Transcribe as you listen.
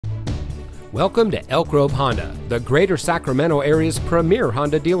Welcome to Elk Grove Honda, the greater Sacramento area's premier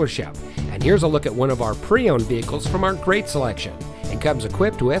Honda dealership. And here's a look at one of our pre-owned vehicles from our great selection. It comes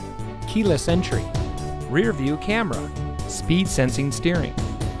equipped with keyless entry, rear view camera, speed sensing steering,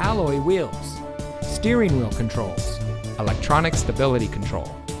 alloy wheels, steering wheel controls, electronic stability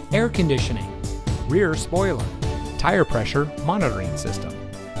control, air conditioning, rear spoiler, tire pressure monitoring system,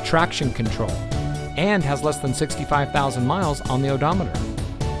 traction control, and has less than 65,000 miles on the odometer.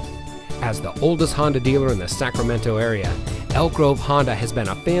 As the oldest Honda dealer in the Sacramento area, Elk Grove Honda has been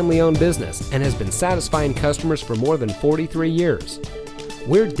a family-owned business and has been satisfying customers for more than 43 years.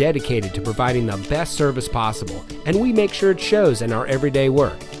 We're dedicated to providing the best service possible, and we make sure it shows in our everyday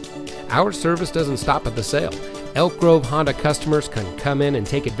work. Our service doesn't stop at the sale. Elk Grove Honda customers can come in and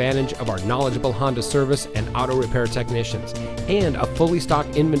take advantage of our knowledgeable Honda service and auto repair technicians, and a fully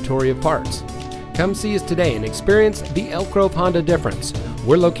stocked inventory of parts. Come see us today and experience the Elk Grove Honda difference.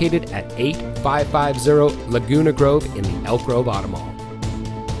 We're located at 8550 Laguna Grove in the Elk Grove Auto Mall.